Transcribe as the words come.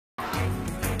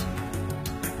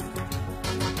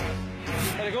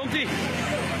En daar komt hij.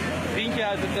 Vriendje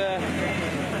uit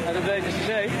het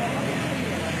WTCC.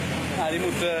 Nou, die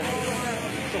moet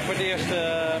toch voor het eerst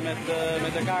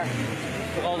met Dakar.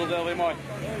 Toch altijd wel weer mooi.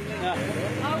 Ja.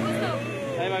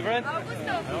 Hey my friend.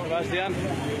 Sébastien.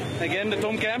 Again the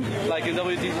Tom Cam, like in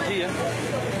WTCC. Yeah?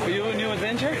 For you a new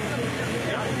adventure?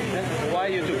 Yeah. Why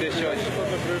you took this choice? I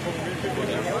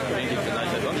think it's a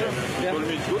nice adventure. Yeah. Told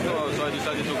me it's good, so I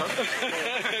decided to come.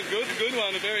 Good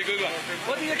one, a very good one.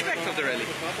 What do you expect of the rally?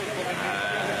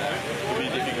 To be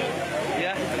difficult.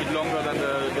 Yeah. A bit longer than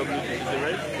the WTCC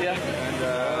race. Yeah.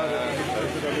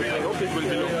 And I hope it will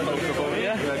be long for me.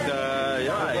 Yeah. But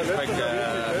yeah, I expect.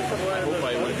 I hope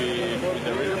I will be with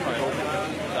the rhythm. I hope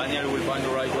Daniel will find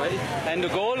the right way. And the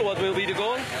goal? What will be the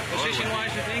goal?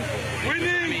 Position-wise, you think?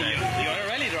 Winning. I mean, you're a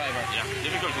rally driver. Yeah,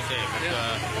 difficult to say. But,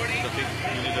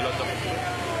 you need a lot of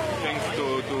things to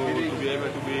be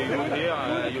able to be good here.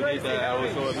 You need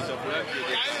also a bit of luck. You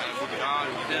need good car.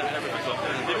 You need everything. So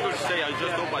difficult to say. I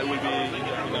just hope I will be in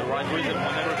the right rhythm.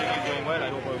 When everything is going well, I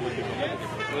hope I will be competitive.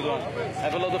 Good one.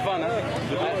 Have a lot of fun,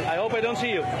 huh? I hope I don't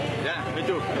see you. Ja, me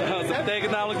too. Dat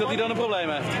betekent namelijk dat hij dan een probleem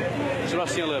heeft.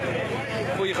 Sébastien Loeb.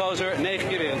 Goeie gozer, 9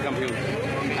 keer wereldkampioen.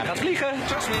 Hij gaat vliegen,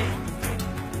 trust me.